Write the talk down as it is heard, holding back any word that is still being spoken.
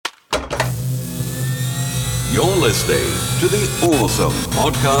You're listening to the Awesome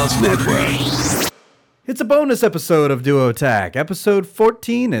Podcast Network. It's a bonus episode of Duo Attack. Episode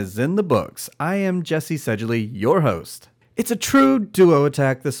 14 is in the books. I am Jesse Sedgley, your host. It's a true Duo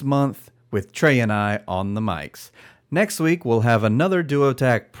Attack this month with Trey and I on the mics. Next week, we'll have another Duo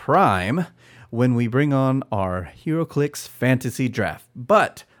Attack Prime when we bring on our HeroClix Fantasy Draft.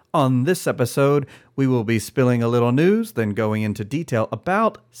 But on this episode, we will be spilling a little news, then going into detail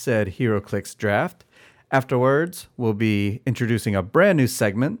about said HeroClix Draft. Afterwards, we'll be introducing a brand new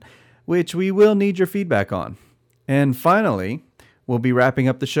segment, which we will need your feedback on. And finally, we'll be wrapping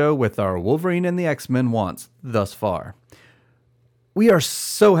up the show with our Wolverine and the X-Men wants thus far. We are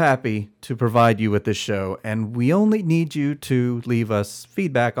so happy to provide you with this show, and we only need you to leave us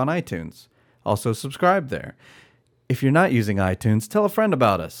feedback on iTunes. Also, subscribe there. If you're not using iTunes, tell a friend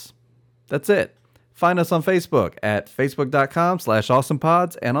about us. That's it. Find us on Facebook at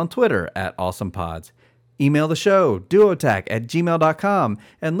facebook.com/awesomepods and on Twitter at awesomepods. Email the show, duoattack@gmail.com,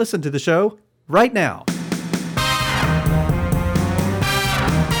 and listen to the show right now.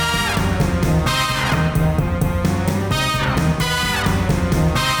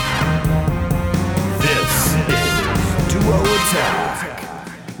 This is Duo Attack.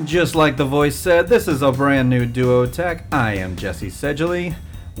 Just like the voice said, this is a brand new Duo Attack. I am Jesse Sedgley.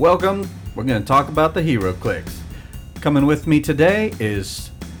 Welcome. We're going to talk about the HeroClix. Coming with me today is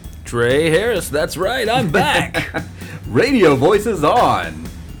Trey Harris, that's right, I'm back. Radio Voices on.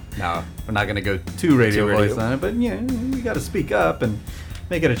 Now, we're not going to go too radio voice on it, but yeah, we got to speak up and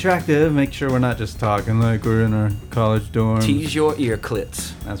make it attractive, make sure we're not just talking like we're in our college dorm. Tease your ear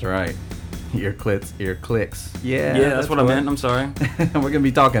clits. That's right. Ear clicks. Yeah, that's what I meant, I'm sorry. We're going to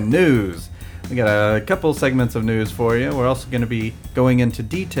be talking news. We got a couple segments of news for you. We're also going to be going into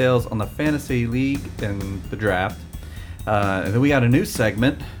details on the Fantasy League and the draft. And then we got a new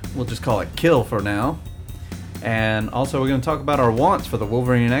segment. We'll just call it Kill for now. And also we're going to talk about our wants for the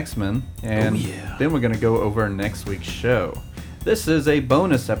Wolverine and X-Men. And then we're going to go over next week's show. This is a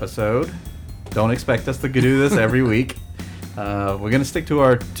bonus episode. Don't expect us to do this every week. We're going to stick to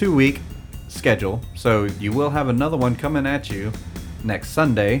our 2-week schedule. So you will have another one coming at you next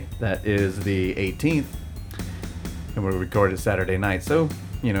Sunday. That is the 18th. And we'll record it Saturday night. So,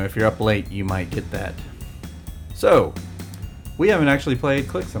 if you're up late, you might get that. So, we haven't actually played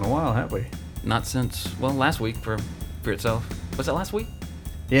Clicks in a while, have we? Not since, last week for itself. Was that last week?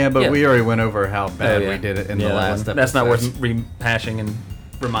 Yeah, but we already went over how bad we did it in the last episode. That's not worth rehashing and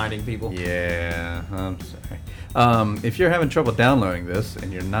reminding people. Yeah, I'm sorry. If you're having trouble downloading this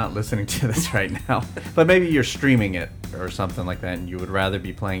and you're not listening to this right now, but maybe you're streaming it or something like that and you would rather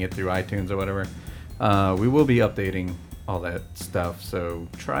be playing it through iTunes or whatever, we will be updating all that stuff. So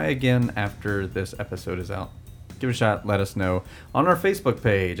try again after this episode is out. Give it a shot. Let us know on our Facebook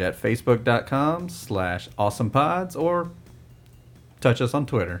page at facebook.com/awesomepods or touch us on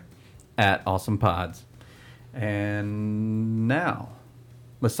Twitter at awesomepods. And now,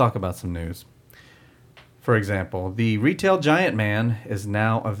 let's talk about some news. For example, the Retail Giant Man is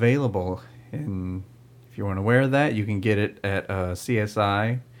now available. And if you weren't aware of that, you can get it at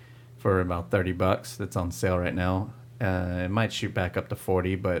CSI for about $30. That's on sale right now. It might shoot back up to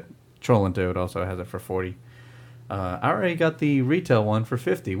 40, but Troll and Toad also has it for 40. I already got the retail one for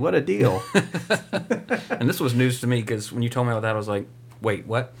 50. What a deal. And this was news to me because when you told me about that, I was like, wait,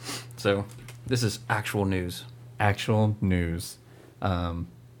 what? So this is actual news. Actual news.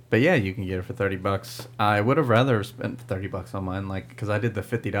 But yeah, you can get it for $30. I would have rather spent $30 on mine, because I did the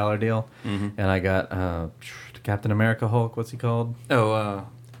 $50 deal, and I got Captain America Hulk. What's he called? Oh, I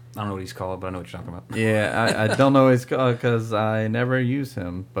don't know what he's called, but I know what you're talking about. Yeah, I don't know what he's called because I never use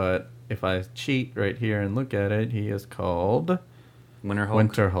him, but if I cheat right here and look at it, he is called Winter Hulk.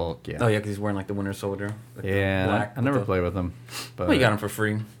 Winter Hulk, yeah. Oh yeah, because he's wearing the Winter Soldier. Yeah, I never play with him. But you got him for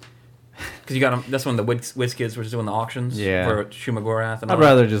free. Because you got him. That's when the Wiz Kids were doing the auctions for Shumagorath. And I'd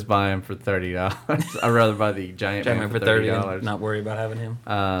rather just buy him for $30. I'd rather buy the Giant Man for $30. And not worry about having him.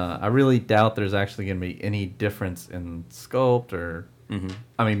 I really doubt there's actually going to be any difference in sculpt or.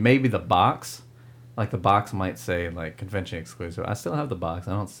 I mean, maybe the box. The box might say, convention exclusive. I still have the box.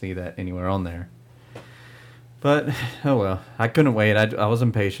 I don't see that anywhere on there. But, oh well. I couldn't wait. I was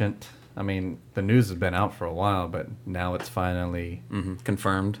impatient. I mean, the news has been out for a while, but now it's finally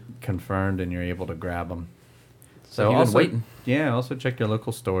confirmed, and you're able to grab them. So also waiting. Yeah, also check your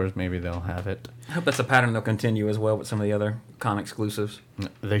local stores. Maybe they'll have it. I hope that's a pattern they'll continue as well with some of the other comic exclusives.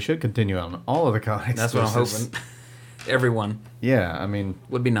 They should continue on all of the comics. That's what I'm hoping. Everyone. Yeah, I mean,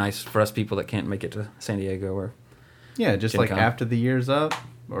 would be nice for us people that can't make it to San Diego or. Yeah, just Gen Con. After the year's up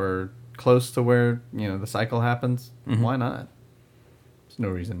or close to where the cycle happens. Why not? no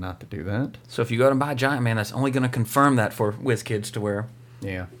reason not to do that. So if you go out and buy a Giant Man, that's only going to confirm that for WizKids to wear.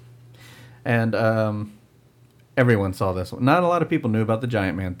 Yeah. And everyone saw this one. Not a lot of people knew about the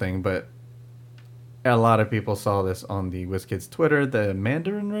Giant Man thing, but a lot of people saw this on the WizKids Twitter. The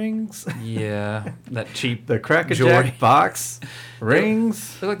Mandarin rings. Yeah, that cheap The Crack-A-Jack jewelry. box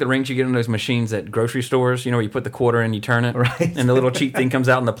rings. They look like the rings you get in those machines at grocery stores. You know, where you put the quarter in, you turn it, Right. and the little cheap thing comes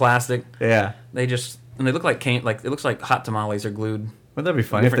out in the plastic. Yeah. They look like it looks like hot tamales are glued. Wouldn't that be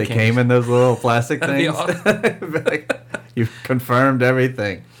funny if they Different came candies. in those little plastic That'd be things? Like, you've confirmed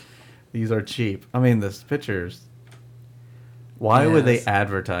everything. These are cheap. I mean, this pictures. Why would they Yes.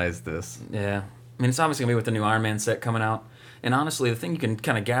 advertise this? Yeah. I mean, it's obviously going to be with the new Iron Man set coming out. And honestly, the thing you can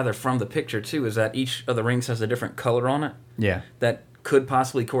kind of gather from the picture, too, is that each of the rings has a different color on it Yeah. that could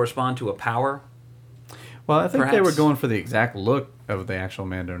possibly correspond to a power. Well, I think they were Perhaps. going for the exact look of the actual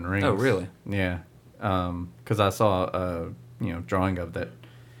Mandarin rings. Oh, really? Yeah. Because I saw a drawing of that,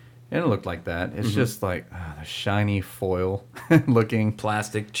 and it looked like that. It's just like the shiny foil looking.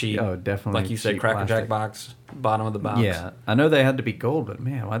 Plastic, cheap. Oh, definitely Like you said, cheap Cracker plastic. Jack box, bottom of the box. Yeah, I know they had to be gold, but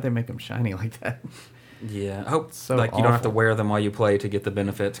man, why'd they make them shiny like that? Yeah. I hope So you don't have to awful. wear them while you play to get the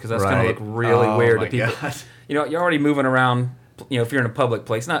benefits, because that's going Right. to look really Oh, weird my to people. God. You know, you're already moving around. You know, if you're in a public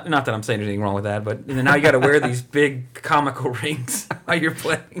place, not that I'm saying anything wrong with that, but now you got to wear these big comical rings while you're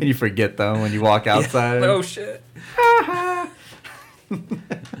playing. And you forget them when you walk outside. Oh shit!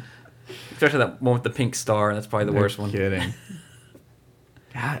 Especially that one with the pink star. That's probably the worst one. Kidding.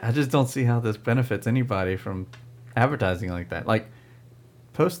 God, I just don't see how this benefits anybody from advertising like that. Like,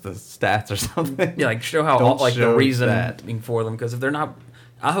 post the stats or something. Yeah, like show how Don't the show reasoning for them. Because if they're not,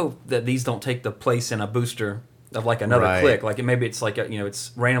 I hope that these don't take the place in a booster of like another Right. click. Like maybe it's like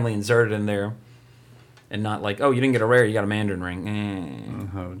it's randomly inserted in there, and not like, oh, you didn't get a rare, you got a Mandarin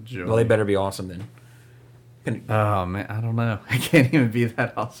ring. Oh, joy. Well, they better be awesome then. Oh, man, I don't know. I can't even be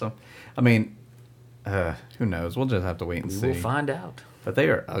that awesome. I mean, who knows? We'll just have to wait and see. We'll find out. But they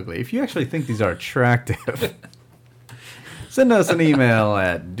are ugly. If you actually think these are attractive, send us an email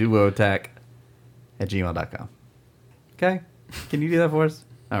at duotac@gmail.com. Okay? Can you do that for us?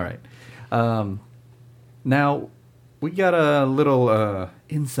 All right. Now, we got a little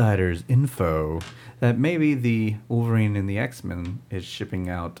insider's info that maybe the Wolverine and the X-Men is shipping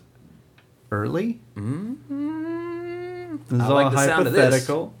out early. Mm-hmm. This is I all like the sound of this.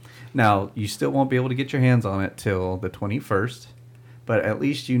 hypothetical. Now, you still won't be able to get your hands on it till the 21st, but at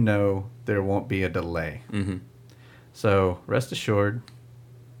least you know there won't be a delay. Mm-hmm. So, rest assured,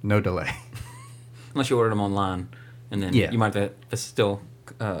 no delay. Unless you ordered them online, and then Yeah. you might have to still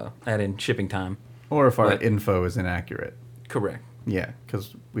add in shipping time. Or if our But- info is inaccurate. Correct. Yeah,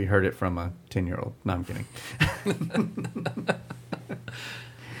 because we heard it from a 10-year-old. No, I'm kidding.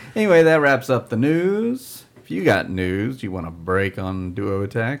 Anyway, that wraps up the news. If you got news you want to break on Duo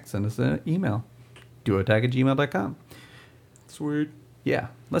Attack, send us an email. duoattack@gmail.com. Sweet. Yeah,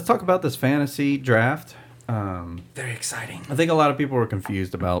 let's talk about this fantasy draft. Very exciting. I think a lot of people were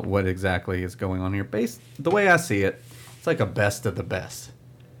confused about what exactly is going on here. The way I see it, it's like a best of the best.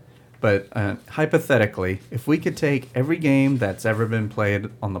 But hypothetically, if we could take every game that's ever been played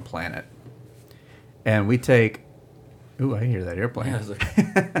on the planet, and we take... Ooh, I hear that airplane. Yeah, it's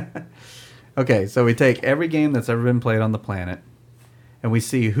like, Okay, so we take every game that's ever been played on the planet, and we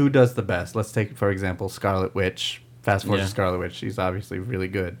see who does the best. Let's take, for example, Scarlet Witch. Fast forward Yeah. to Scarlet Witch. She's obviously really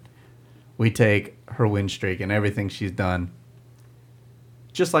good. We take her win streak and everything she's done,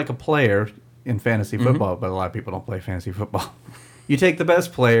 just like a player in fantasy football, but a lot of people don't play fantasy football. You take the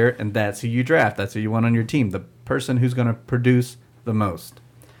best player, and that's who you draft. That's who you want on your team, the person who's going to produce the most.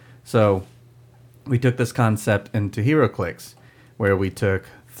 So we took this concept into HeroClix, where we took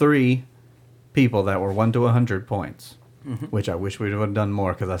 3 people that were 1 to 100 points, which I wish we would have done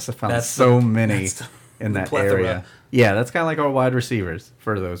more because I found That's so the- many that's the- in the that plethora. area. Yeah, that's kind of like our wide receivers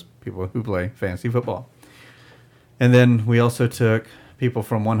for those people who play fantasy football. And then we also took people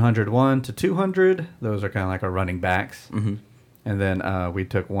from 101 to 200. Those are kind of like our running backs. mm-hmm. And then we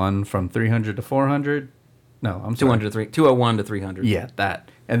took one from 300 to 400. No, I'm sorry. 200 to 201 to 300. Yeah,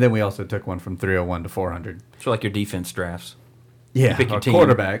 that. And then we also took one from 301 to 400. So like your defense drafts. Yeah, You pick your a team.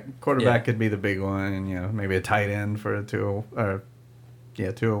 quarterback. Quarterback Yeah. could be the big one, and maybe a tight end for a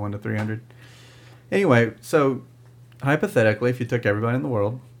 201 to 300. Anyway, so hypothetically, if you took everybody in the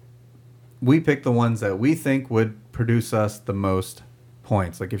world, we picked the ones that we think would produce us the most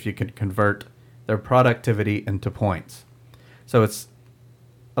points. Like if you could convert their productivity into points. So it's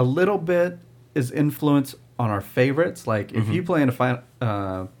a little bit is influence on our favorites. Like if you play in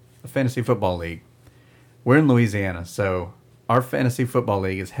a fantasy football league, we're in Louisiana, so our fantasy football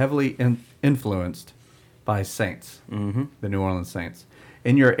league is heavily influenced by Saints, the New Orleans Saints.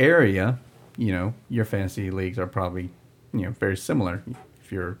 in your area, your fantasy leagues are probably, very similar.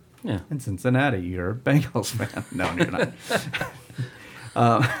 If you're in Cincinnati, you're a Bengals fan. No, you're not.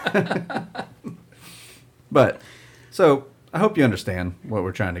 But, so I hope you understand what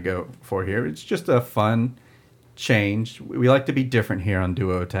we're trying to go for here. It's just a fun change. We like to be different here on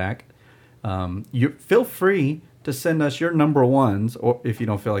Duo Attack. You feel free to send us your number ones, or if you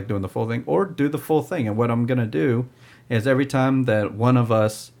don't feel like doing the full thing, or do the full thing. And what I'm going to do is every time that one of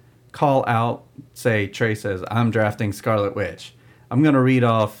us call out, say Trey says, I'm drafting Scarlet Witch, I'm going to read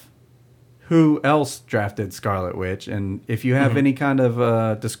off who else drafted Scarlet Witch. And if you have any kind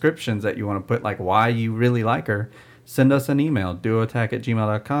of descriptions that you want to put, like why you really like her, send us an email,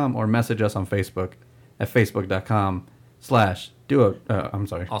 duoattack@gmail.com, or message us on Facebook at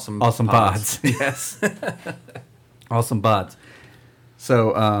facebook.com/duo. Awesome Pods. Yes. Awesome Pods.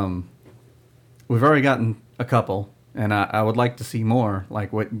 So we've already gotten a couple, and I would like to see more,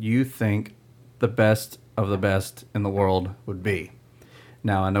 like what you think the best of the best in the world would be.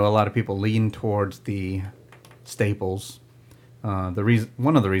 Now, I know a lot of people lean towards the staples. One of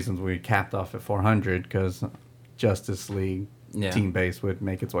the reasons we capped off at 400, because Justice League team base would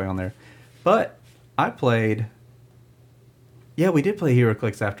make its way on there. But I played... Yeah, we did play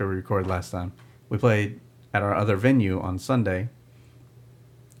HeroClix after we recorded last time. We played at our other venue on Sunday,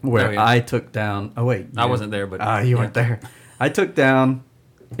 where I took down... Oh, wait. I wasn't there, but... You weren't there. I took down,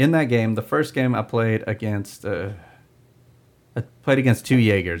 in that game, the first game I played against... I played against two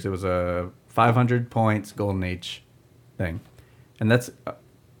Jaegers. It was a 500 points Golden Age thing. And that's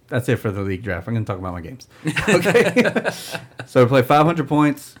it for the league draft. I'm going to talk about my games. Okay? So I played 500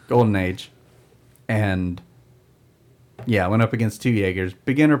 points Golden Age. And... yeah, I went up against two Jaegers.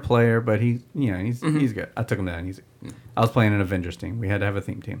 Beginner player, but he's good. I took him down easy. I was playing an Avengers team. We had to have a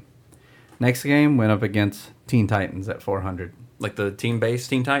theme team. Next game, went up against Teen Titans at 400. Like the team-based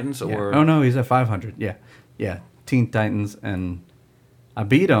Teen Titans? Yeah. Or Oh, no, he's at 500. Yeah. Teen Titans, and I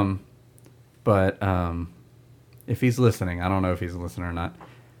beat him, but if he's listening, I don't know if he's listening or not,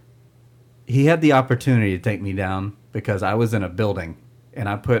 he had the opportunity to take me down because I was in a building, and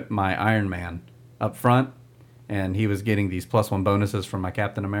I put my Iron Man up front, and he was getting these +1 bonuses from my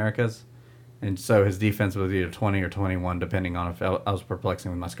Captain Americas. And so his defense was either 20 or 21, depending on if I was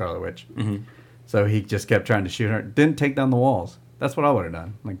perplexing with my Scarlet Witch. Mm-hmm. So he just kept trying to shoot her. Didn't take down the walls. That's what I would have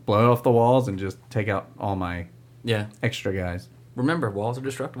done. Like, blow off the walls and just take out all my extra guys. Remember, walls are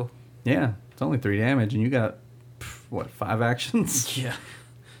destructible. Yeah. It's only 3 damage, and you got, 5 actions? Yeah.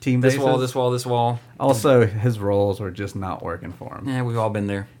 Team this bases? wall, this wall, this wall. Also, his rolls were just not working for him. Yeah, we've all been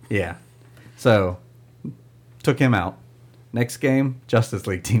there. Yeah. So... took him out. Next game, Justice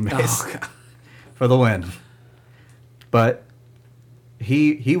League team base for the win. But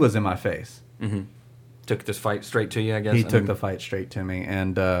he was in my face. Mm-hmm. Took this fight straight to you, I guess. He took the fight straight to me,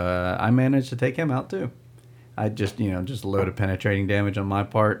 and I managed to take him out too. I just just loaded penetrating damage on my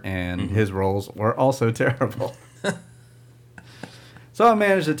part, and his rolls were also terrible. So I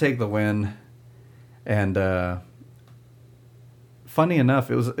managed to take the win, and funny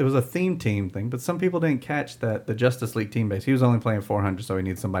enough, it was a theme team thing, but some people didn't catch that the Justice League team base. He was only playing 400, so he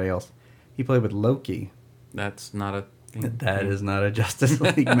needed somebody else. He played with Loki. That's not a... That is not a Justice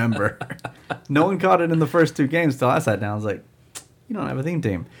League member. No one caught it in the first 2 games till I sat down. I was like, you don't have a theme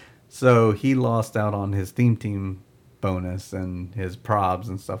team. So he lost out on his theme team bonus and his probs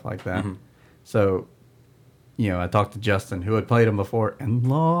and stuff like that. Mm-hmm. So, I talked to Justin, who had played him before and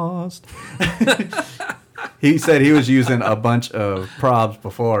lost. He said he was using a bunch of probs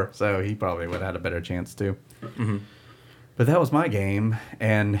before, so he probably would have had a better chance too. Mm-hmm. But that was my game,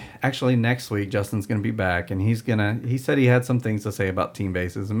 and actually next week Justin's going to be back, and he said he had some things to say about team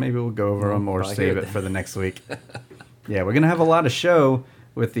bases, and maybe we'll go over them or save it for the next week. Yeah, we're going to have a lot of show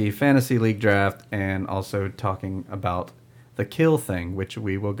with the Fantasy League draft, and also talking about the kill thing, which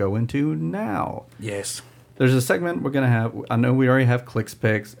we will go into now. Yes. There's a segment we're going to have. I know we already have clicks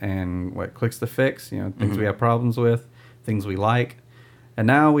picks and what clicks to fix, things we have problems with, things we like. And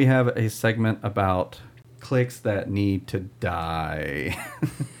now we have a segment about clicks that need to die.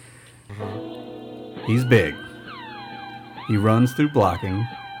 He's big. He runs through blocking.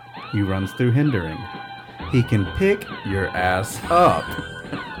 He runs through hindering. He can pick your ass up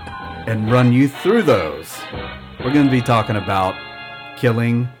and run you through those. We're going to be talking about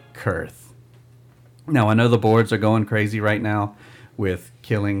killing Kurth. Now, I know the boards are going crazy right now with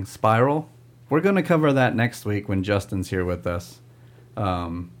killing Spiral. We're going to cover that next week when Justin's here with us.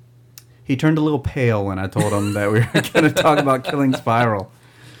 He turned a little pale when I told him that we were going to talk about killing Spiral,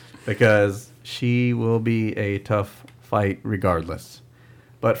 because she will be a tough fight regardless.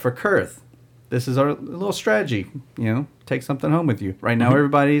 But for Kurth, this is our little strategy. Take something home with you. Right now,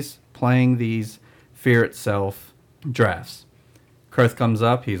 everybody's playing these Fear Itself drafts. Kurth comes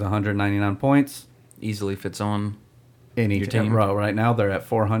up. He's 199 points. Easily fits on Any your team. Right now, they're at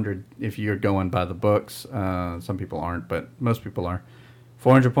 400 if you're going by the books. Some people aren't, but most people are.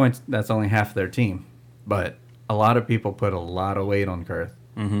 400 points, that's only half their team. But a lot of people put a lot of weight on Kurth.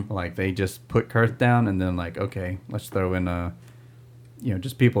 Mm-hmm. Like, they just put Kurth down and then, like, okay, let's throw in,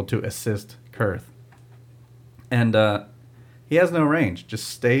 just people to assist Kurth. And he has no range. Just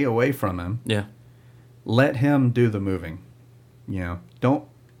stay away from him. Yeah. Let him do the moving.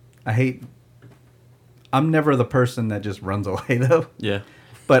 I'm never the person that just runs away, though. Yeah.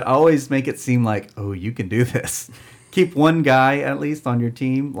 But always make it seem like, oh, you can do this. Keep one guy, at least, on your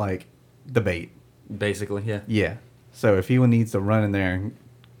team, like, the bait. Basically, yeah. Yeah. So if he needs to run in there and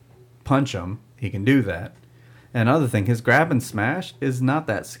punch him, he can do that. And another thing, his grab and smash is not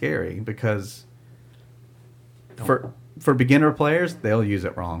that scary because for beginner players, they'll use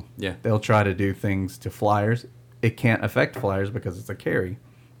it wrong. Yeah. They'll try to do things to flyers. It can't affect flyers because it's a carry.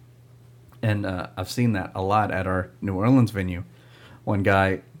 And I've seen that a lot at our New Orleans venue. One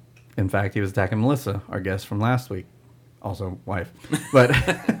guy, in fact, he was attacking Melissa, our guest from last week, also wife. But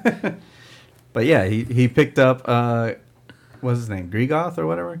but yeah, he picked up, what's his name, Gregoth or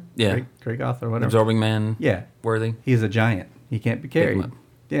whatever? Yeah. Gregoth or whatever. Absorbing Man. Yeah. Worthy. He's a giant. He can't be Pick him carried. up.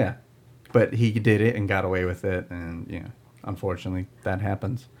 Yeah. But he did it and got away with it. And, unfortunately, that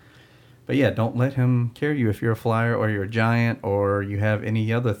happens. But yeah, don't let him carry you if you're a flyer or you're a giant or you have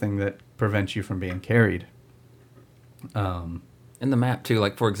any other thing that prevents you from being carried. In the map, too,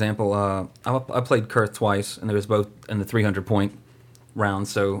 like, for example, I played Kurth twice, and they was both in the 300-point round.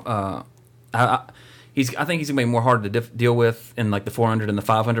 So I think he's going to be more hard to deal with in, like, the 400 and the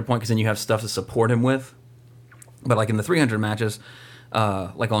 500 point because then you have stuff to support him with. But, like, in the 300 matches,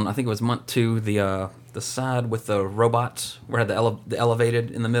 like on, I think it was month 2, the side with the robots where it had the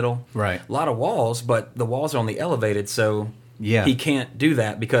elevated in the middle. Right. A lot of walls, but the walls are on the elevated, so Yeah. he can't do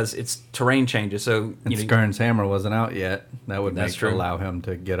that because it's terrain changes. So And Skern's hammer wasn't out yet. That would That's make true. allow him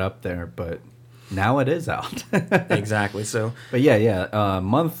to get up there, but now it is out. exactly. So But yeah.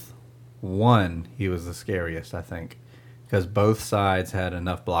 Month 1, he was the scariest, I think, because both sides had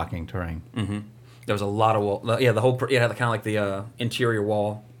enough blocking terrain. there was a lot of wall. Yeah, the whole it had kind of like the interior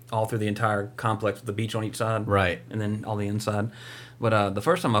wall all through the entire complex with the beach on each side. Right. And then all the inside. But the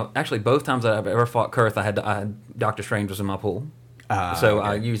first time, actually both times that I've ever fought Kurth, I had Doctor Strange was in my pool. So okay.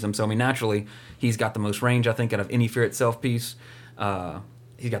 I used him. So, I mean, naturally, he's got the most range, I think, out of any Fear Itself piece.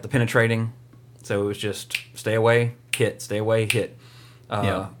 He's got the penetrating. So it was just stay away, hit, stay away, hit.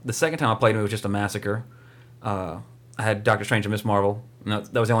 Yeah. The second time I played him, it was just a massacre. I had Doctor Strange and Miss Marvel. And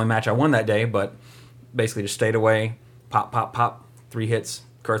that was the only match I won that day, but basically just stayed away, pop, pop, pop, 3 hits.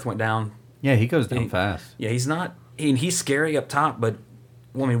 Kurth went down. Yeah, he goes down fast. Yeah, he's not... He's scary up top, but,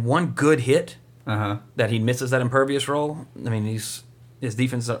 I mean, one good hit that he misses that impervious roll. I mean, his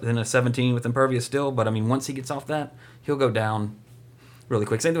defense is in a 17 with impervious still, but, I mean, once he gets off that, he'll go down really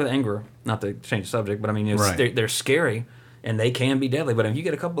quick. Same thing with Anger, not to change the subject, but, I mean, Right. they're scary, and they can be deadly. But if you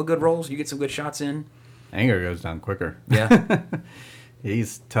get a couple of good rolls, you get some good shots in. Anger goes down quicker. Yeah.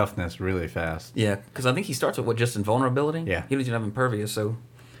 He's toughness really fast. Yeah, because I think he starts with just invulnerability. Yeah. He doesn't even have impervious, so...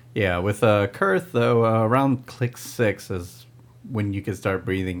 Yeah, with Kurth, though, around click 6 is when you can start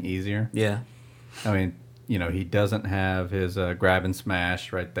breathing easier. Yeah. I mean, he doesn't have his grab and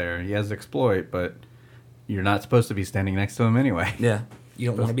smash right there. He has exploit, but you're not supposed to be standing next to him anyway. Yeah. You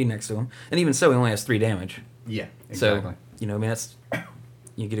don't want to be next to him. And even so, he only has 3 damage. Yeah, exactly. So, I mean, that's...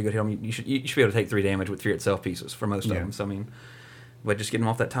 You get a good hit on him. You should be able to take 3 damage with Fear Itself pieces for most of Yeah. them. So, I mean... But just getting him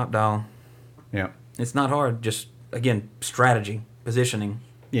off that top dial, Yeah. it's not hard. Just, again, strategy, positioning.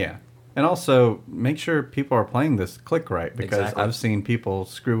 Yeah. And also, make sure people are playing this click right, because Exactly. I've seen people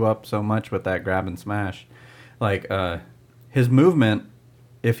screw up so much with that grab and smash. Like, his movement,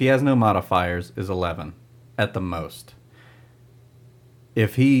 if he has no modifiers, is 11 at the most.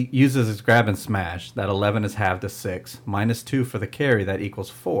 If he uses his grab and smash, that 11 is halved to 6. Minus 2 for the carry, that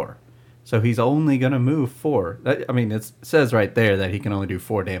equals 4. So he's only going to move 4. It says right there that he can only do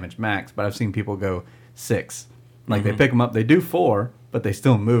 4 damage max, but I've seen people go 6. Like, they pick him up, they do 4, but they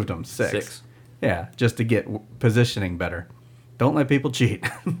still moved him 6. Yeah, just to get positioning better. Don't let people cheat.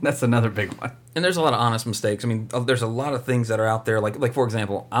 That's another big one. And there's a lot of honest mistakes. I mean, there's a lot of things that are out there. Like for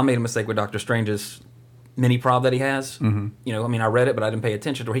example, I made a mistake with Doctor Strange's mini prob that he has. Mm-hmm. I mean, I read it, but I didn't pay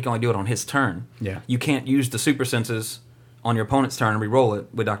attention to it. He can only do it on his turn. Yeah. You can't use the super senses on your opponent's turn and re-roll it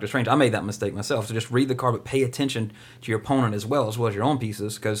with Doctor Strange. I made that mistake myself. So just read the card, but pay attention to your opponent as well as your own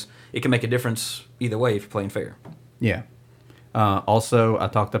pieces, because it can make a difference either way if you're playing fair. Yeah. Also, I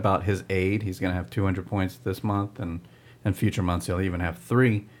talked about his aid. He's going to have 200 points this month, and in future months he'll even have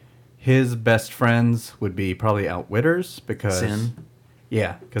 3. His best friends would be probably Outwitters because Sin.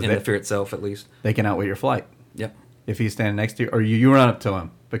 Yeah, because In the fear itself, at least. they can outwit your flight. Yep. If he's standing next to you, or you run up to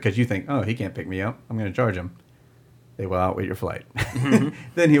him because you think, oh, he can't pick me up, I'm going to charge him. They will outwit your flight.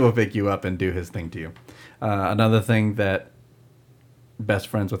 Then he will pick you up and do his thing to you. Another thing that best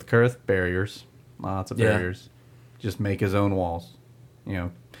friends with Kurth, barriers. Lots of Yeah. barriers. Just make his own walls,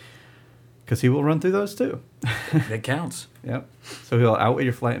 because he will run through those too. That counts. Yep. So he'll outwit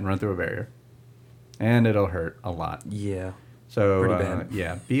your flight and run through a barrier. And it'll hurt a lot. Yeah. So, Pretty bad.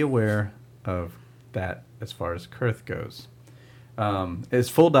 yeah, be aware of that as far as Kurth goes. His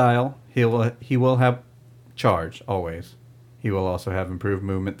full dial, he will have charge, always. He will also have improved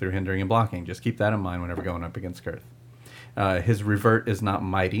movement through hindering and blocking. Just keep that in mind whenever going up against Kurth. His revert is not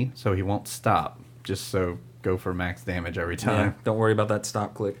mighty, so he won't stop. Just so go for max damage every Yeah. time. Don't worry about that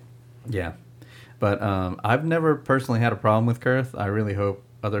stop click. Yeah. But I've never personally had a problem with Kurth. I really hope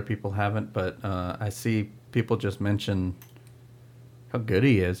other people haven't, but I see people just mention how good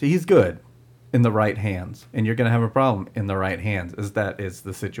he is. He's good in the right hands, and you're going to have a problem in the right hands. That is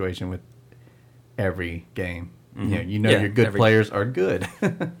the situation with every game. Mm-hmm. Yeah, your good players are good.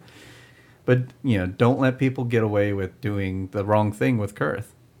 But, don't let people get away with doing the wrong thing with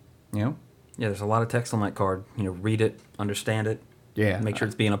Kurth. Yeah, there's a lot of text on that card. Read it, understand it. Yeah. Make sure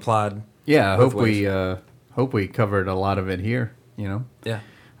it's being applied. Yeah, I both hope we covered a lot of it here, Yeah.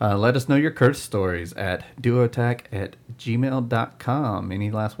 Let us know your Kurth stories at duoattack@gmail.com.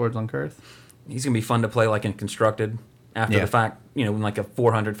 Any last words on Kurth? He's going to be fun to play like in Constructed after Yeah. the fact, in like a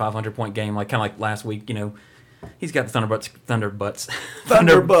 400, 500 point game, like kind of like last week, he's got the Thunderbolts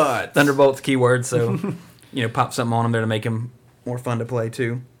keyword, so, pop something on him there to make him more fun to play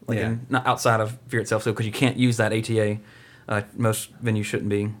too. Like not outside of Fear itself, so because you can't use that ATA. Most venues shouldn't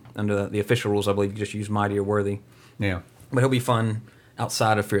be. Under the official rules, I believe you just use Mighty or Worthy. Yeah. But he'll be fun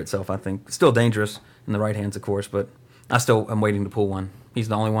outside of Fear itself, I think. Still dangerous in the right hands, of course, but I'm waiting to pull one. He's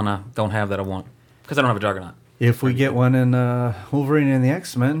the only one I don't have that I want because I don't have a Juggernaut. If we get one in Wolverine and the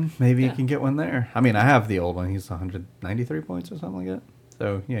X-Men, maybe you can get one there. I mean, I have the old one. He's 193 points or something like that.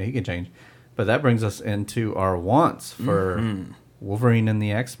 So, yeah, he can change. But that brings us into our wants for Wolverine and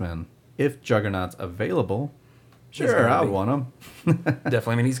the X-Men. If Juggernaut's available, sure, I would want him.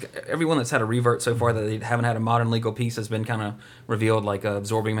 Definitely. I mean, everyone that's had a revert so far that they haven't had a modern legal piece has been kind of revealed, like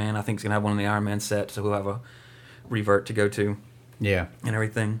Absorbing Man. I think he's going to have one in the Iron Man set, so he'll have a revert to go to. Yeah. And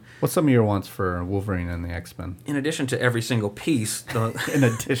everything. What's some of your wants for Wolverine and the X-Men? In addition to every single piece. In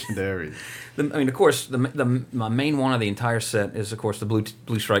addition to everything. Of course, my main one of the entire set is, of course, the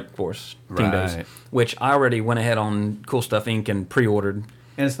Blue Strike Force Team Base, which I already went ahead on Cool Stuff Inc. and pre-ordered.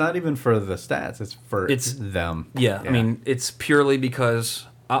 And it's not even for the stats. It's for them. Yeah, I mean, it's purely because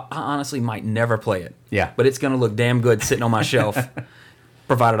I honestly might never play it. Yeah. But it's going to look damn good sitting on my shelf,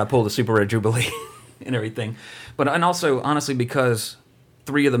 provided I pull the Super Rare Jubilee and everything. And also, honestly, because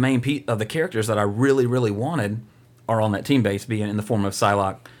 3 of the main of the characters that I really, really wanted are on that team base, being in the form of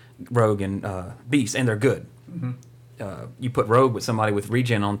Psylocke, Rogue, and Beast, and they're good. Mm-hmm. You put Rogue with somebody with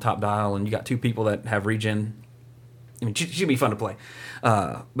regen on top dial, and you got 2 people that have regen. I mean, she'd be fun to play.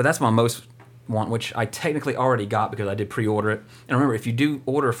 But that's my most want, which I technically already got because I did pre-order it. And remember, if you do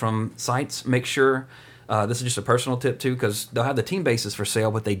order from sites, make sure, this is just a personal tip too, because they'll have the team bases for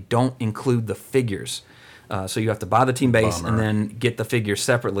sale, but they don't include the figures. So you have to buy the team base and then get the figures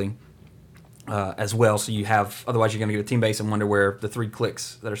separately as well. So you have, otherwise you're going to get a team base and wonder where the 3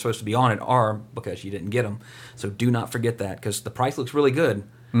 clicks that are supposed to be on it are because you didn't get them. So do not forget that, because the price looks really good.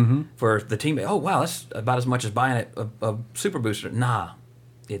 Mm-hmm. For the team base. Oh, wow, that's about as much as buying a super booster. Nah,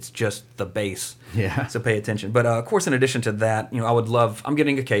 it's just the base. Yeah. So pay attention. But, of course, in addition to that, I'm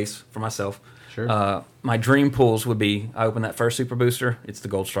getting a case for myself. Sure. My dream pulls would be, I open that first super booster, it's the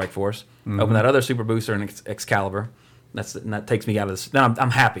Gold Strike Force. Mm-hmm. Open that other super booster, and Excalibur. And that takes me out of this. Then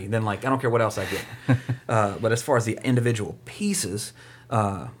I'm happy. Then, I don't care what else I get. But as far as the individual pieces,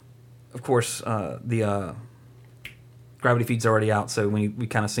 of course, the Gravity Feed's already out, so we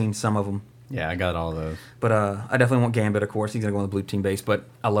kind of seen some of them. Yeah, I got all those. But I definitely want Gambit, of course. He's going to go on the blue team base, but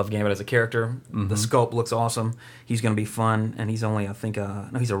I love Gambit as a character. Mm-hmm. The sculpt looks awesome. He's going to be fun, and he's only, I think,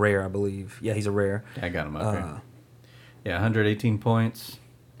 no, he's a rare, I believe. Yeah, he's a rare. Yeah, I got him up here. Yeah, 118 points.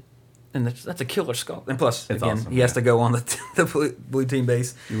 And that's a killer sculpt. And plus, it's again, awesome, he has to go on the blue team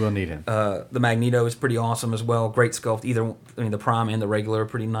base. You will need him. The Magneto is pretty awesome as well. Great sculpt. The Prime and the regular are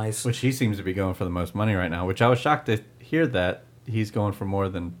pretty nice. Which he seems to be going for the most money right now, which I was shocked to hear that he's going for more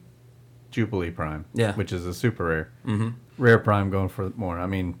than Jubilee Prime. Yeah. Which is a super rare. Mm-hmm. Rare Prime going for more. I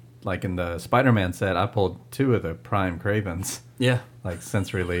mean, like in the Spider-Man set, I pulled 2 of the Prime Cravens, Yeah. like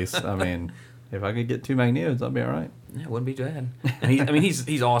since release. I mean, if I could get 2 Magnetos, I'll be all right. Yeah, it wouldn't be bad. And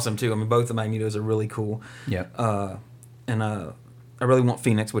he's awesome too. I mean, both the Magnetos are really cool. Yeah. I really want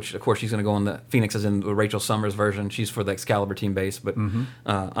Phoenix, which of course she's going to go on the Phoenix is in the Rachel Summers version. She's for the Excalibur team base, but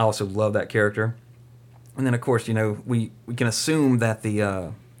I also love that character. And then of course, we can assume that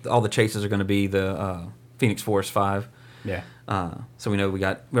all the chases are going to be the Phoenix Force 5. Yeah. So we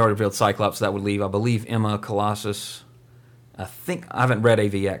already revealed Cyclops. So that would leave, I believe, Emma, Colossus. I haven't read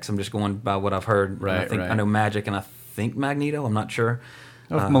AVX. I'm just going by what I've heard. Right. I know Magic, and I think Magneto. I'm not sure.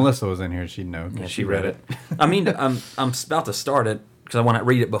 If Melissa was in here, she'd know. Yeah, she read it. I mean, I'm about to start it because I want to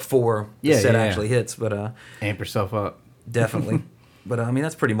read it before the set actually hits. But amp yourself up. Definitely. But I mean,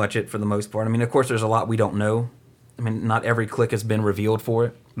 that's pretty much it for the most part. I mean, of course, there's a lot we don't know. I mean, not every click has been revealed for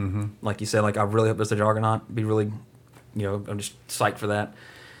it. Mm-hmm. Like you said, I really hope there's a Juggernaut. Be really, I'm just psyched for that.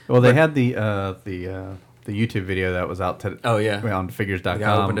 Well, they had the YouTube video that was out today. Oh yeah, on figures.com.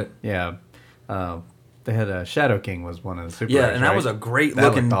 I opened it. Yeah. They had Shadow King was one of the super. Yeah, and that was a great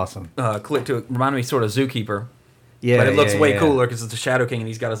looking awesome click to it. Reminded me sort of Zookeeper. Yeah, but it looks way cooler because it's the Shadow King and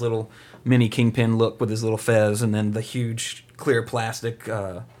he's got his little mini Kingpin look with his little fez, and then the huge clear plastic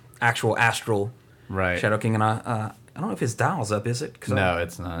actual astral Shadow King. And I don't know if his dial's up, is it? No,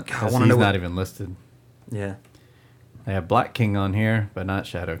 it's not. God, he's not even listed. Yeah. They have Black King on here, but not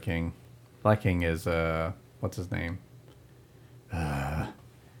Shadow King. Black King is what's his name?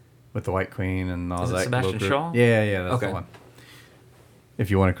 With the White Queen and all is that. It Sebastian Shaw? Yeah, that's the one. If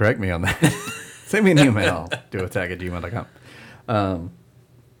you want to correct me on that, send me an email. duoattack@gmail.com.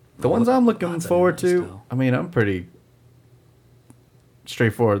 The ones I'm looking forward to, I mean, I'm pretty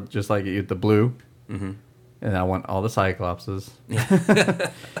straightforward, just like you, the blue. Mm-hmm. And I want all the Cyclopses.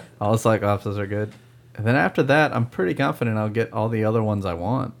 All the Cyclopses are good. And then after that, I'm pretty confident I'll get all the other ones I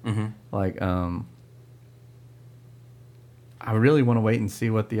want. Mm-hmm. Like, I really want to wait and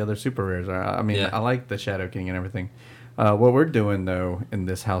see what the other super rares are. I mean, I like the Shadow King and everything. What we're doing, though, in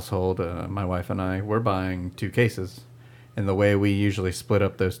this household, my wife and I, we're buying 2 cases. And the way we usually split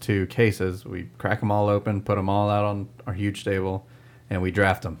up those 2 cases, we crack them all open, put them all out on our huge table, and we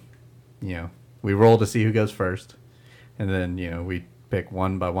draft them. We roll to see who goes first. And then, we pick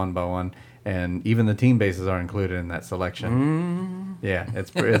one by one. And even the team bases are included in that selection. Yeah,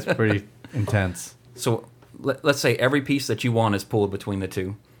 it's pretty intense. So let's say every piece that you want is pulled between the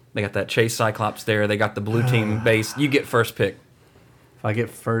 2. They got that Chase Cyclops there. They got the blue team base. You get first pick. If I get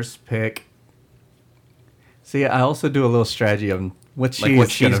first pick, see, I also do a little strategy of what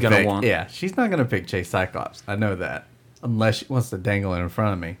she's gonna want. Yeah, she's not gonna pick Chase Cyclops. I know that, unless she wants to dangle it in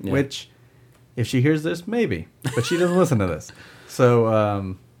front of me. Yeah. Which, if she hears this, maybe, but she doesn't listen to this.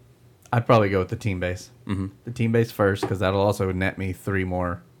 So I'd probably go with the team base. Mm-hmm. The team base first, because that'll also net me 3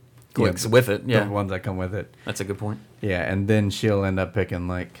 more clicks with it. Yeah, the ones that come with it. That's a good point. Yeah, and then she'll end up picking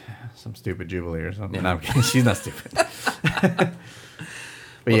like some stupid Jubilee or something. Yeah. No, I'm kidding. She's not stupid.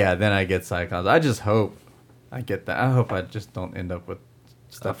 But yeah, then I get Cyclops. I just hope I get that. I hope I just don't end up with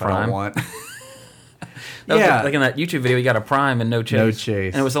stuff I don't want. Like in that YouTube video, you got a Prime and no Chase. No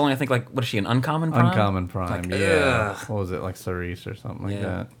Chase. And it was only, I think, what is she, an Uncommon Prime? Uncommon Prime, like, yeah. What was it, like Cerise or something like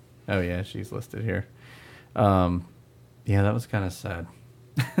that? Oh, yeah, she's listed here. Yeah, that was kind of sad.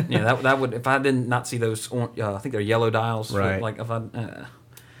 Yeah, that would, if I did not see those, I think they're yellow dials. Right. Like, if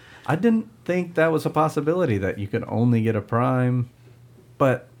I didn't think that was a possibility that you could only get a Prime,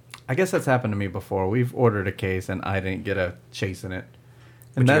 but I guess that's happened to me before. We've ordered a case and I didn't get a Chase in it.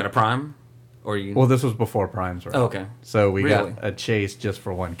 And you got a Prime? Or you? Well, this was before Primes were out. Oh, okay. So we got a Chase just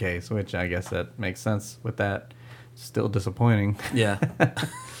for one case, which I guess that makes sense with that. Still disappointing. Yeah.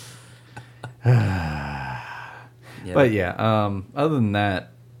 But yeah, other than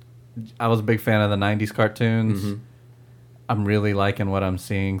that, I was a big fan of the 90s cartoons. Mm-hmm. I'm really liking what I'm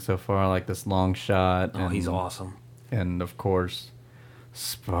seeing so far, like this Long Shot. Oh, he's awesome. And, of course,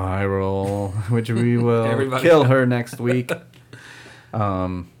 Spiral, which we will kill her next week.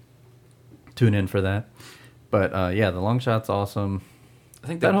 Tune in for that. But, yeah, the Long Shot's awesome. I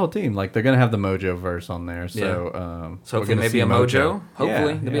think that whole team, like, they're going to have the Mojo verse on there. So, so hopefully maybe a Mojo.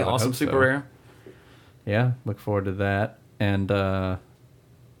 Hopefully. It'll be an awesome super rare. Yeah, look forward to that. And, man,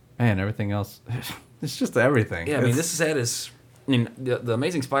 everything else, it's just everything. Yeah, I mean, this set is, I mean, the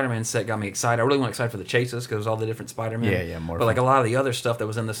Amazing Spider-Man set got me excited. I really want excited for the chases because all the different Spider-Man. Yeah, more. But, like, a lot of the other stuff that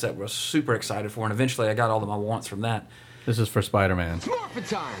was in the set was super excited for, and eventually I got all of my wants from that. This is for Spider-Man. It's Morphin'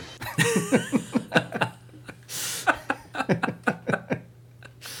 time!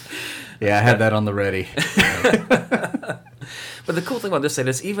 Yeah, I had that on the ready. But the cool thing about this set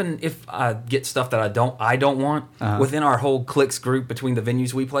is even if I get stuff that I don't want within our whole clicks group between the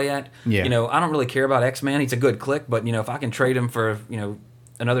venues we play at, Yeah. you know, I don't really care about X-Man. He's a good click, but you know, if I can trade him for, you know,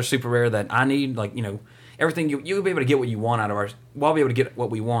 another super rare that I need, like, you know, everything you'll be able to get what you want out of ours. Well, I'll be able to get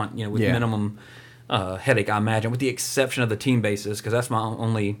what we want, you know, with minimum headache, I imagine, with the exception of the team bases, because that's my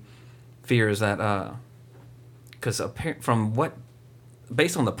only fear is that because from what.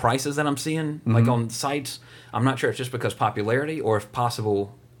 Based on the prices that I'm seeing, like on sites, I'm not sure it's just because popularity or if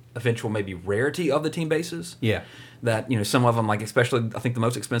possible eventual maybe rarity of the team bases. Yeah. That, you know, some of them, like especially, I think the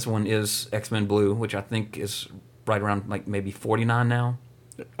most expensive one is X-Men Blue, which I think is right around like maybe $49 now.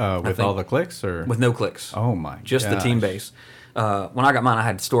 With all the clicks or? With no clicks. Oh my Just the team base. When I got mine, I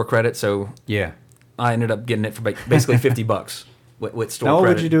had store credit, so yeah. I ended up getting it for basically $50 with store Now, what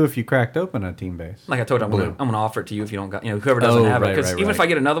credit. would you do if you cracked open a team base? Like I told you, I'm gonna offer it to you if you don't got, you know, whoever doesn't have it. Because even if I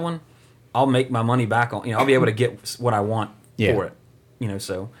get another one, I'll make my money back on, you know, I'll be able to get what I want for it. You know,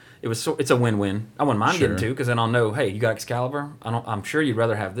 so it's a win-win. I wouldn't mind getting two, because then I'll know, hey, you got Excalibur. I'm sure you'd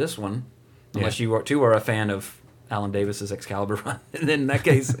rather have this one, unless you are a fan of Alan Davis's Excalibur run. And then in that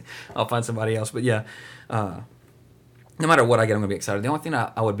case, I'll find somebody else. But yeah, no matter what I get, I'm gonna be excited. The only thing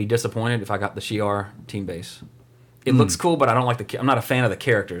I would be disappointed if I got the Shi'ar team base. It looks cool, but I don't like I'm not a fan of the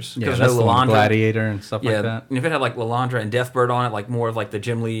characters. Yeah, that's the one, Gladiator and stuff like that. And if it had like Lilandra and Deathbird on it, like more of like the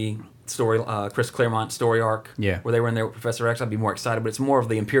Jim Lee story, Chris Claremont story arc, where they were in there with Professor X, I'd be more excited. But it's more of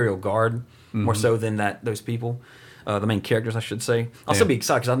the Imperial Guard, more so than those people, the main characters, I should say. I'll still be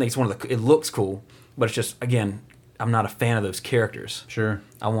excited because I think it's one of it looks cool, but it's just, again, I'm not a fan of those characters. Sure.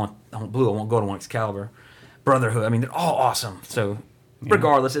 I want Blue. I want Gold. I want Excalibur, Brotherhood. I mean, they're all awesome. So.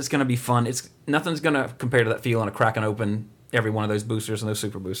 Regardless, it's going to be fun. Nothing's going to compare to that feeling of cracking open every one of those boosters and those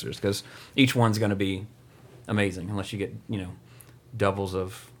super boosters, because each one's going to be amazing, unless you get, you know, doubles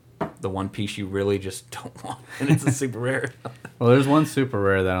of the one piece you really just don't want, and it's a super rare. Well, there's one super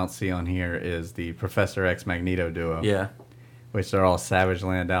rare that I don't see on here is the Professor X Magneto duo. Yeah. Which they're all Savage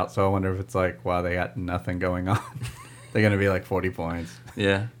Land out, so I wonder if it's like, wow, they got nothing going on. They're going to be like 40 points.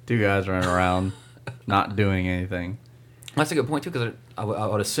 Yeah. Two guys running around, not doing anything. That's a good point, too, because I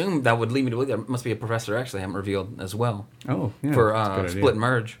would assume that would lead me to believe there must be a Professor X they haven't revealed as well. Oh, yeah. For Split and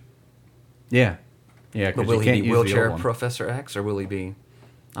Merge. Yeah. Yeah, but will he be wheelchair Professor X, or will he be,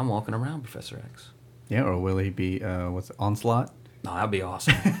 I'm walking around Professor X? Yeah, or will he be, Onslaught? No, that'd be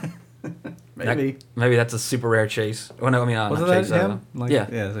awesome. Maybe. Maybe that's a super rare chase. Oh, no, I mean, was not that chase, him?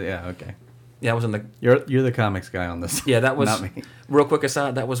 yeah, okay. Yeah, I was in the... You're the comics guy on this. Yeah, that was... Not me. Real quick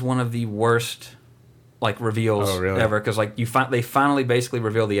aside, that was one of the worst... like reveals ever, because like they finally basically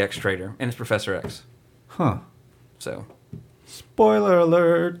reveal the X Trader, and it's Professor X. Huh. So, spoiler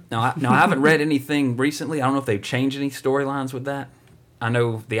alert. Now I haven't read anything recently. I don't know if they've changed any storylines with that. I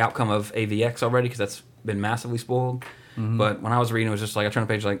know the outcome of AVX already, because that's been massively spoiled. But when I was reading, it was just like I turned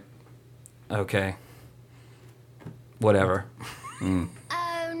the page like, okay, whatever. Oh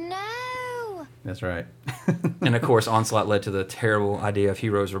no! That's right. And of course, Onslaught led to the terrible idea of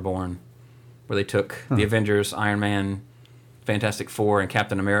Heroes Reborn, where they took the Avengers, Iron Man, Fantastic Four, and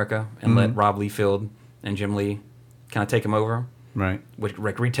Captain America, and let Rob Liefeld and Jim Lee kind of take them over. Right. Which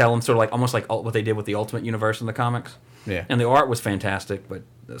retell them sort of like almost like what they did with the Ultimate Universe in the comics. Yeah. And the art was fantastic, but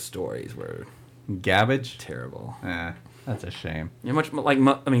the stories were garbage. Terrible. That's a shame. Yeah,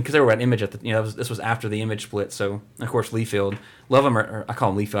 because they were at Image at the this was after the Image split. So of course Liefeld, love him or I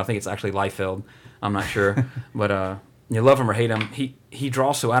call him Liefeld. I think it's actually Liefeld. I'm not sure, but you love him or hate him. He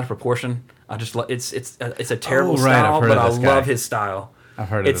draws so out of proportion. I just it's a terrible style, but I love his style. I've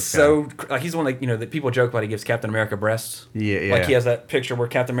heard of it's this so like he's the one that people joke about. He gives Captain America breasts. Yeah. Like he has that picture where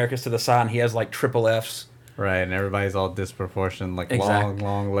Captain America's to the side and he has like triple Fs. Right, and everybody's all disproportionate, like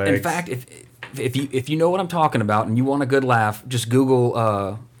long legs. In fact, if you know what I'm talking about and you want a good laugh, just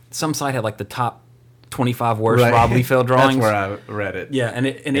Google. Some site had like the top 25 worst Rob Liefeld drawings. That's where I read it. Yeah,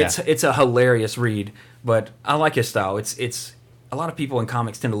 it's a hilarious read. But I like his style. It's a lot of people in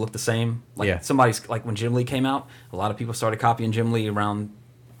comics tend to look the same. Like somebody's like when Jim Lee came out, a lot of people started copying Jim Lee around,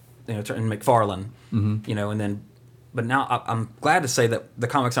 and McFarlane, and then. But now I'm glad to say that the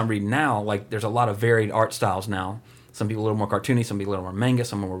comics I'm reading now, like there's a lot of varied art styles now. Some people a little more cartoony, some people a little more manga,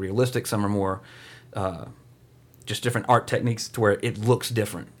 some are more realistic, some are more just different art techniques to where it looks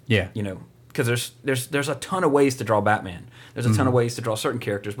different. Yeah. Because there's a ton of ways to draw Batman. There's a ton of ways to draw certain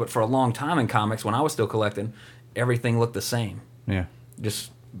characters. But for a long time in comics, when I was still collecting, everything looked the same. Yeah.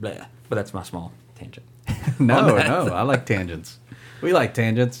 Just bleh. But that's my small tangent. No, I like tangents. We like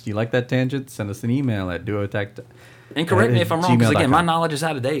tangents. You like that tangent? Send us an email at duotac. And correct me if I'm wrong, because again, my knowledge is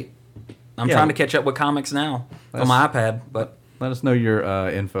out of date. I'm trying to catch up with comics now on my iPad, but Let us know your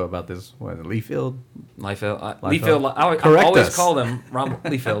info about this. What, Liefeld? Liefeld. Liefeld. I Correct always us. call them Rob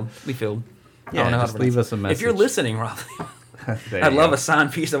Liefeld. Liefeld. I Yeah, don't know how just to leave pronounce us a it. message. If you're listening, Rob, There I'd you love go. a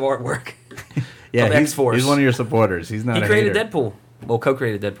signed piece of artwork. Yeah, of he's, X-Force. he's one of your supporters. He's not He a created hater. Deadpool. Well,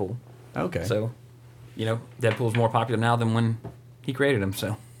 co-created Deadpool. Okay. So, Deadpool's more popular now than when he created him.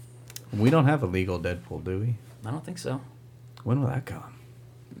 So, We don't have a legal Deadpool, do we? I don't think so. When will that come?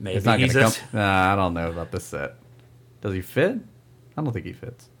 Maybe It's not he's gonna a, come. Nah, I don't know about this set. Does he fit? I don't think he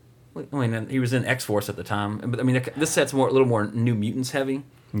fits. I mean, he was in X-Force at the time. But I mean, this set's a little more New Mutants heavy,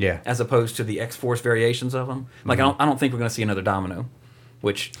 Yeah. as opposed to the X-Force variations of them. Like, I don't think we're going to see another Domino,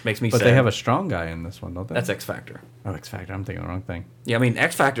 which makes me But sad. they have a strong guy in this one, don't they? That's X Factor. Oh, X Factor. I'm thinking the wrong thing. Yeah, I mean,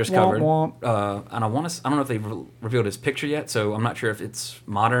 X Factor's Womp covered. womp. And I don't know if they've revealed his picture yet, so I'm not sure if it's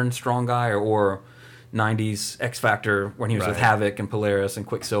modern strong guy or 90s X Factor when he was with Right. Havoc and Polaris and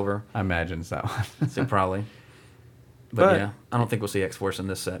Quicksilver. I imagine so. So probably. But But- yeah, I don't think we'll see X Force in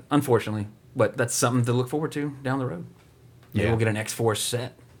this set, unfortunately. But that's something to look forward to down the road. Maybe Yeah. we'll get an X Force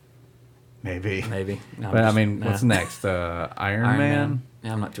set. Maybe. Maybe. No, But I just- mean, nah. what's next? Iron Man?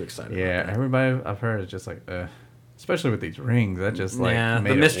 Yeah, I'm not too excited. Yeah, about that. everybody I've heard is just like, especially with these rings. That just like yeah,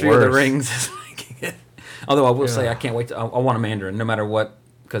 made the it mystery of the worse. rings is making it. Although I will say, Yeah. I can't wait to. I want a Mandarin, no matter what,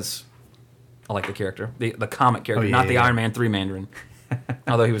 because I like the character, the comic character, Oh, yeah, not the yeah. Iron Man 3 Mandarin.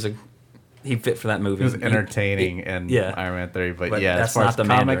 Although he fit for that movie. It was entertaining in yeah. Iron Man 3, but, But yeah, that's as far not as the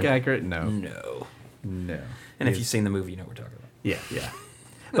comic Mandarin. accurate, no. No. No. And if He's- you've seen the movie, you know what we're talking about. Yeah, yeah.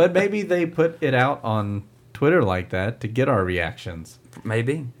 But maybe they put it out on Twitter like that to get our reactions.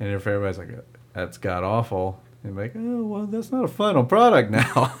 Maybe. And if everybody's like, that's god awful, and like, oh, well, that's not a final product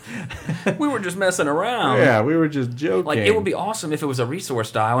now. We were just messing around. Yeah, we were just joking. Like, it would be awesome if it was a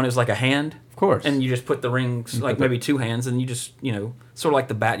resource dial and it was like a hand. Of course. And you just put the rings, like maybe two hands, and you just, sort of like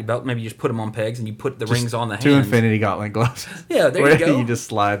the bat belt, maybe you just put them on pegs and you put the Just rings on the two hands. Infinity Gauntlet gloves. Yeah, there Where you go. You just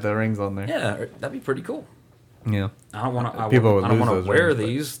slide the rings on there. Yeah, that'd be pretty cool. Yeah. I don't want to. People would I don't lose want those to wear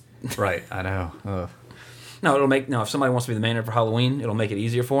rings, but- these. Right, I know. Ugh. No, if somebody wants to be the Mandarin for Halloween, it'll make it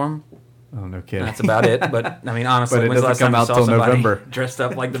easier for them. Oh, no kidding. That's about it. But I mean, honestly, But it when's the doesn't last come time you out saw till somebody November. dressed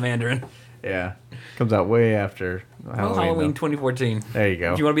up like the Mandarin? Yeah. Comes out way after Well, Halloween. Halloween though. 2014. There you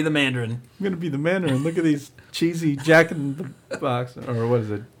go. If you want to be the Mandarin, I'm going to be the Mandarin. Look at these cheesy Jack in the Box, or what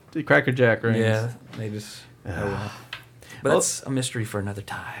is it? The Cracker Jack rings. yeah, they just. Oh well. But Well- that's a mystery for another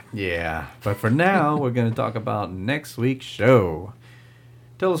time. Yeah. But for now, we're going to talk about next week's show.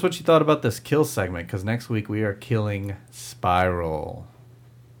 Tell us what you thought about this kill segment, because next week we are killing Spiral.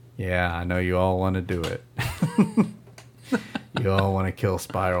 Yeah, I know you all want to do it. You all want to kill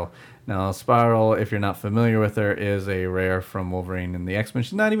Spiral. Now, Spiral, if you're not familiar with her, is a rare from Wolverine and the X-Men.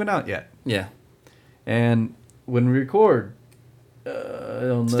 She's not even out yet. Yeah. And when we record,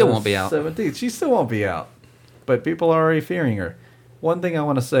 on Still the won't be out. 17th, she still won't be out. But people are already fearing her. One thing I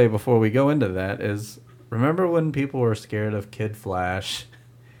want to say before we go into that is, remember when people were scared of Kid Flash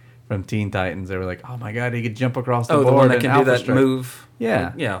from Teen Titans? They were like, oh my god, he could jump across the Oh, board. the one that and can do Alpha that Strike. move.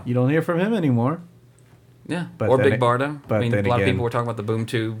 Yeah. Yeah. You don't hear from him anymore. Yeah. But Or then Big it- Barda. but I mean, a then lot of again- people were talking about the boom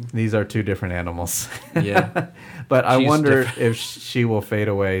tube. These are two different animals. Yeah. But I She's wonder different. if she will fade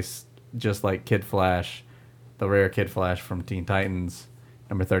away just like Kid Flash, the rare Kid Flash from Teen Titans,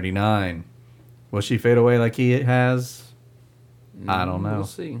 number 39. Will she fade away like he has? I don't know. We'll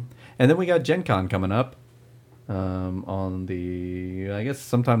see. And then we got Gen Con coming up on the, I guess,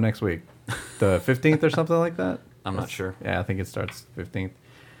 sometime next week. The 15th or something like that? I'm not sure. Yeah, I think it starts 15th.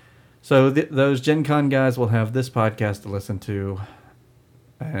 So those Gen Con guys will have this podcast to listen to,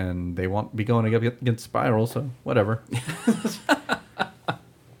 and they won't be going against Spiral, so whatever.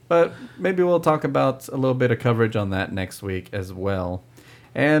 But maybe we'll talk about a little bit of coverage on that next week as well.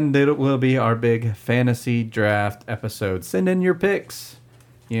 And it will be our big fantasy draft episode. Send in your picks.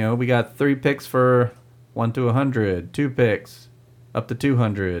 We got 3 picks for 1 to 100, 2 picks up to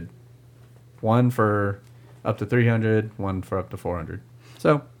 200, 1 for up to 300, 1 for up to 400.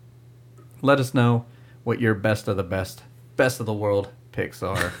 So let us know what your best of the best of the world picks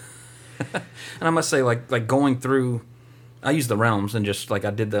are. And I must say, like going through, I used the realms and just like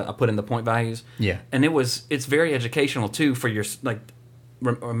I put in the point values. Yeah. And it's very educational too for your like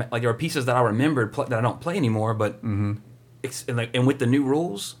there are pieces that I remembered that I don't play anymore, but and with the new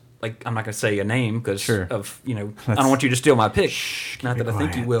rules, like I'm not gonna say a name because Sure. of I don't want you to steal my pick. Not be that I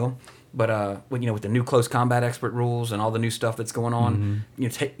think you quiet. will. But with the new close combat expert rules and all the new stuff that's going on,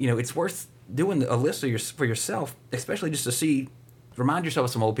 it's worth doing a list for yourself, especially just to remind yourself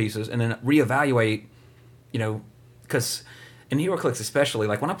of some old pieces, and then reevaluate. Because in HeroClix especially,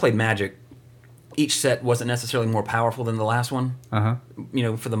 like when I played Magic, each set wasn't necessarily more powerful than the last one. Uh-huh.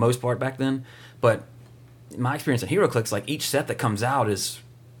 For the most part back then, but my experience in HeroClix, like each set that comes out is,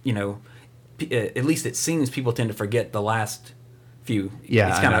 at least it seems people tend to forget the last few. Yeah,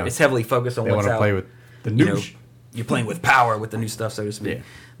 it's I kind of know. it's heavily focused on They what's want to out. play with the you new. know, you're playing with power with the new stuff, so to speak. Yeah.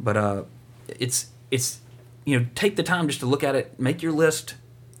 But it's take the time just to look at it, make your list,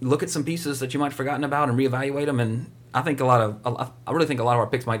 look at some pieces that you might have forgotten about, and reevaluate them. And I think I really think a lot of our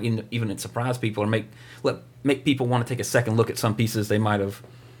picks might even surprise people or make people want to take a second look at some pieces they might have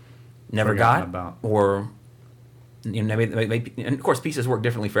never Forgotten got about. or. Maybe, and of course, pieces work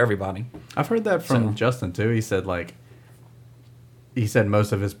differently for everybody. I've heard that from So- Justin too. He said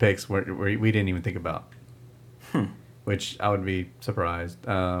most of his picks were we didn't even think about, which I would be surprised.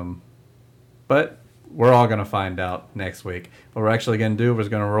 But we're all gonna find out next week. What we're actually gonna do is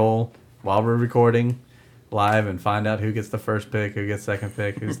gonna roll while we're recording live and find out who gets the first pick, who gets second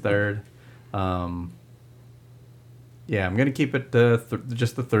pick, who's third. Yeah, I'm gonna keep it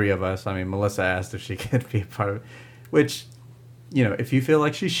just the three of us. I mean, Melissa asked if she could be a part of it, which, if you feel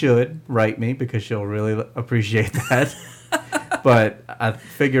like she should, write me because she'll really appreciate that. But I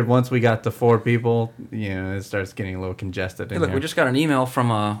figured once we got to 4 people, it starts getting a little congested Hey, in look, here. we just got an email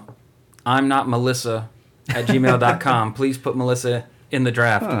from I'm not Melissa @gmail.com. Please put Melissa in the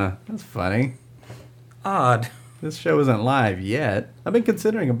draft. That's funny. Odd. This show isn't live yet. I've been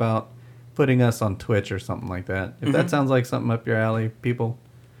considering about putting us on Twitch or something like that. If that sounds like something up your alley, people,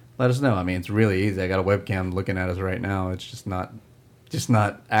 let us know. I mean, it's really easy. I got a webcam looking at us right now. It's just not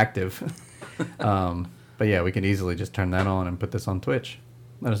active. But yeah, we can easily just turn that on and put this on Twitch.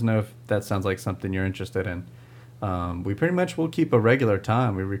 Let us know if that sounds like something you're interested in. We pretty much will keep a regular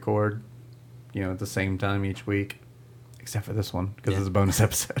time. We record, at the same time each week, except for this one because it's a bonus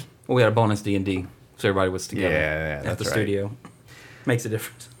episode. Well, we had a bonus D&D, so everybody was together Yeah, at that's the right. studio. Makes a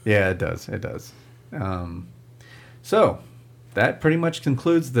difference. Yeah, it does. It does. So that pretty much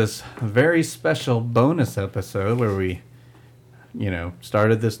concludes this very special bonus episode where we,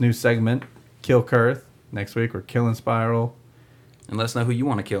 started this new segment, Kill Kurth. Next week we're killing Spiral. And let us know who you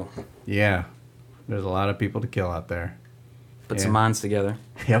want to kill. Yeah, there's a lot of people to kill out there. Put Yeah. some minds together.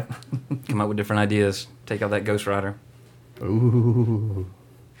 Yep. Come up with different ideas. Take out that Ghost Rider. Ooh.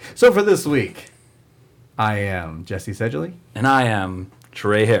 So for this week, I am Jesse Sedgley. And I am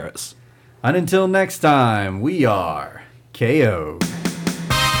Trey Harris. And until next time, we are KO.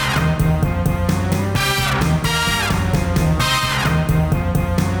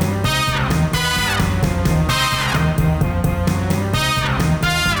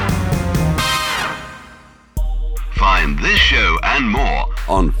 Find this show and more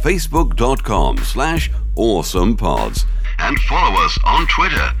on Facebook.com/AwesomePods and follow us on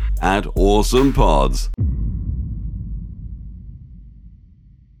Twitter @AwesomePods.